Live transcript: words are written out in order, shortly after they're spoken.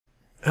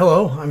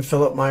Hello, I'm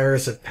Philip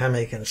Myers of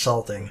PEMY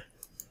Consulting.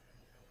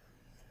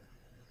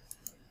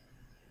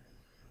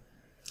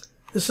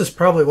 This is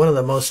probably one of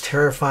the most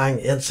terrifying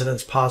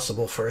incidents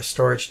possible for a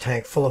storage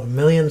tank full of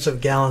millions of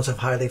gallons of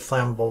highly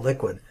flammable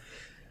liquid.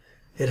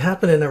 It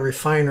happened in a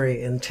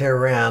refinery in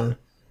Tehran,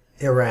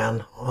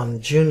 Iran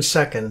on June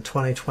 2nd,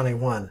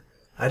 2021.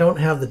 I don't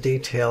have the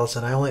details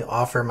and I only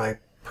offer my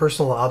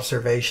personal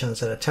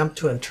observations and attempt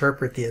to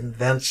interpret the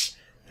events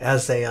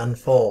as they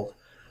unfold.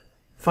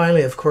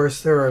 Finally, of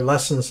course, there are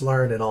lessons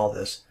learned in all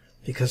this,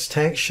 because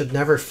tanks should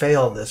never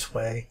fail this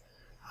way.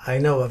 I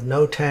know of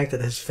no tank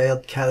that has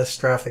failed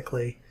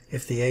catastrophically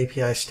if the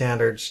API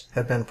standards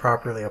have been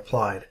properly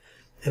applied.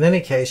 In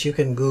any case, you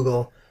can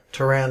Google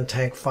Tehran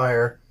tank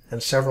fire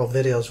and several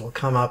videos will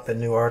come up in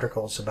new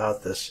articles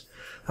about this.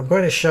 I'm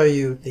going to show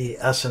you the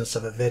essence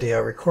of a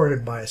video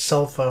recorded by a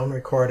cell phone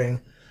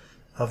recording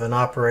of an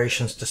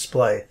operations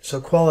display, so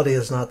quality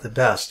is not the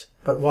best,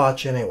 but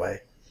watch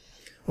anyway.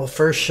 We'll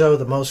first show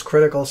the most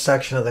critical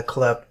section of the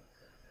clip,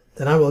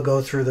 then I will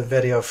go through the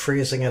video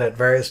freezing it at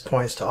various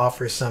points to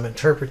offer some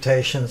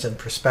interpretations and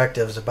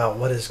perspectives about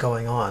what is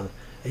going on.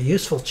 A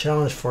useful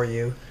challenge for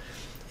you,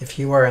 if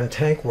you are in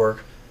tank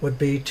work, would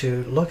be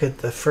to look at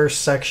the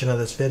first section of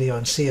this video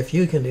and see if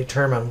you can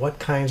determine what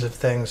kinds of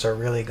things are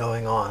really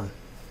going on.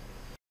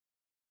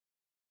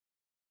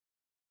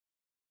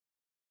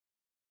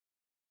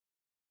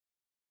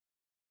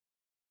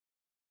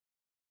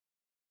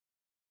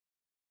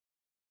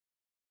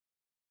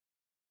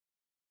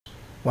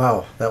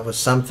 Wow, that was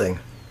something.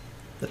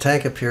 The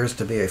tank appears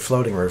to be a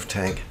floating roof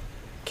tank.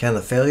 Can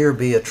the failure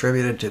be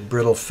attributed to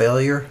brittle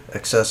failure,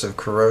 excessive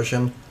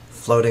corrosion,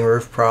 floating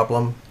roof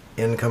problem,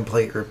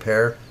 incomplete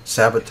repair,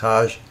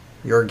 sabotage?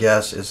 Your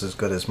guess is as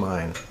good as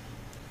mine.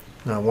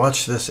 Now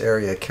watch this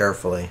area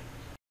carefully.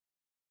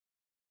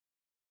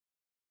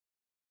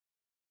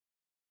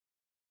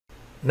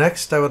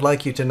 Next, I would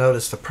like you to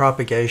notice the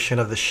propagation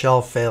of the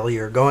shell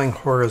failure going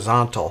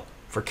horizontal.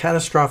 For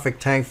catastrophic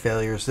tank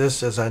failures,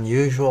 this is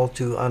unusual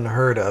to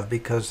unheard of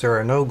because there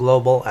are no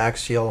global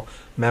axial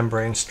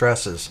membrane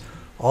stresses.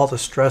 All the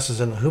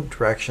stresses in the hoop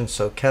direction,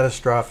 so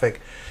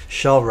catastrophic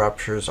shell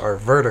ruptures are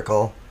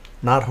vertical,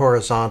 not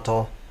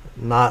horizontal,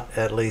 not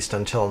at least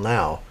until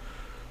now.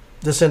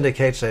 This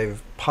indicates a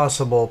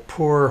possible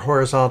poor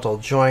horizontal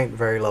joint,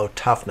 very low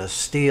toughness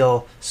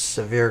steel,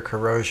 severe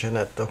corrosion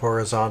at the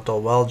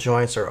horizontal weld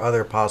joints, or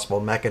other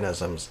possible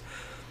mechanisms.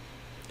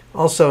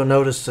 Also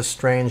notice the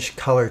strange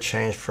color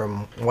change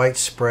from white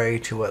spray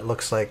to what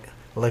looks like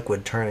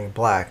liquid turning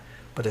black.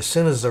 But as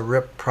soon as the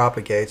rip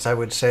propagates, I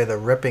would say the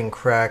ripping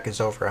crack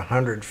is over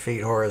 100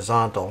 feet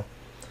horizontal.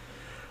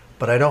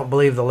 But I don't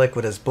believe the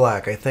liquid is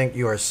black. I think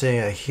you are seeing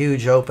a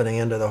huge opening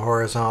into the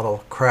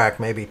horizontal crack,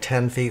 maybe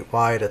 10 feet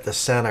wide at the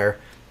center,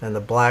 and the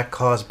black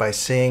caused by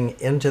seeing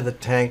into the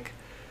tank,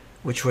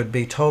 which would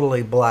be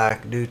totally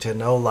black due to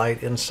no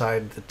light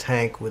inside the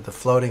tank with the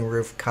floating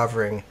roof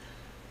covering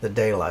the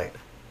daylight.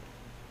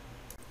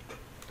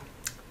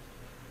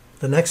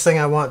 The next thing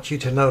I want you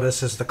to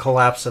notice is the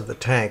collapse of the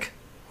tank.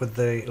 With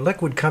the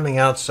liquid coming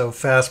out so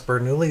fast,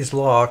 Bernoulli's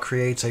law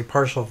creates a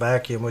partial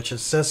vacuum which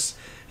assists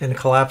in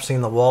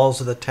collapsing the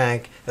walls of the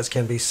tank, as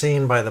can be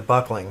seen by the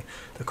buckling.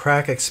 The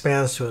crack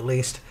expands to at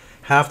least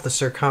half the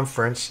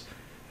circumference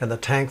and the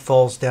tank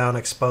folds down,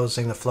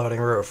 exposing the floating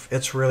roof.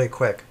 It's really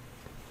quick.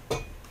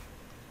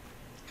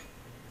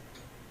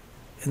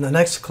 In the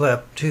next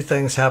clip, two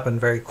things happen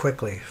very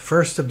quickly.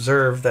 First,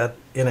 observe that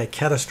in a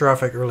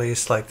catastrophic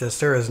release like this,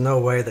 there is no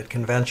way that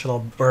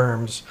conventional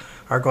berms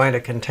are going to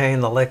contain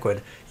the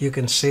liquid. You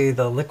can see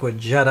the liquid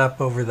jet up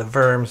over the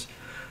berms,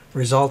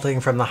 resulting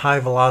from the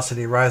high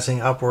velocity rising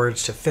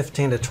upwards to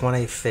 15 to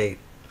 20 feet.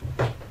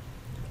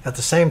 At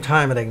the same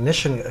time, an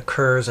ignition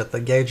occurs at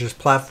the gauger's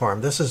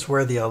platform. This is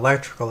where the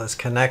electrical is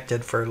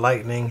connected for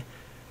lightning,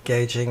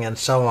 gauging, and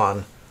so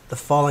on. The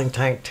falling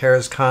tank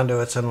tears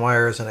conduits and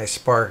wires and a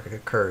spark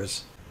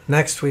occurs.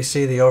 Next, we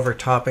see the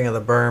overtopping of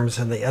the berms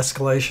and the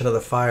escalation of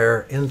the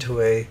fire into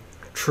a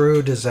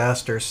true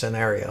disaster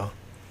scenario.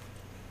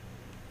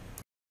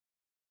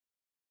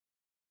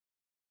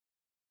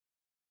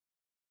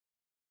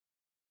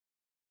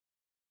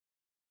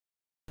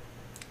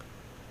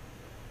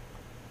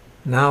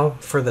 Now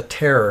for the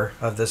terror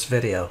of this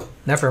video.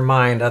 Never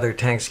mind other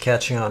tanks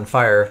catching on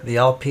fire, the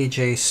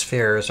LPG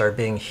spheres are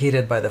being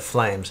heated by the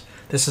flames.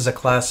 This is a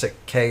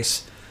classic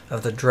case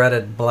of the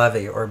dreaded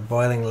BLEVE, or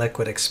boiling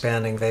liquid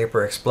expanding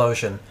vapor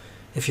explosion.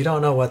 If you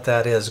don't know what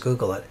that is,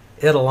 Google it.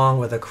 It, along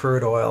with the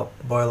crude oil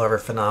boilover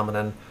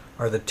phenomenon,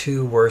 are the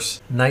two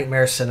worst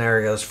nightmare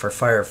scenarios for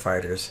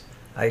firefighters.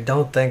 I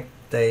don't think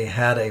they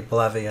had a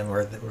BLEVE and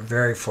were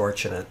very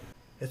fortunate.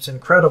 It's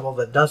incredible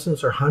that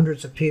dozens or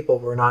hundreds of people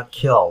were not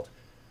killed.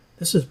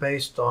 This is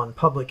based on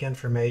public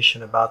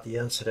information about the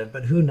incident,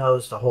 but who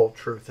knows the whole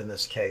truth in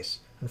this case?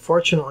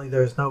 Unfortunately,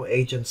 there is no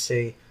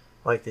agency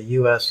like the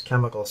U.S.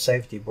 Chemical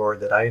Safety Board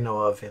that I know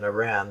of in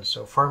Iran,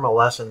 so formal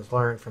lessons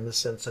learned from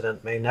this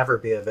incident may never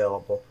be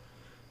available.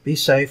 Be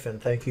safe,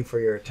 and thank you for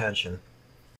your attention.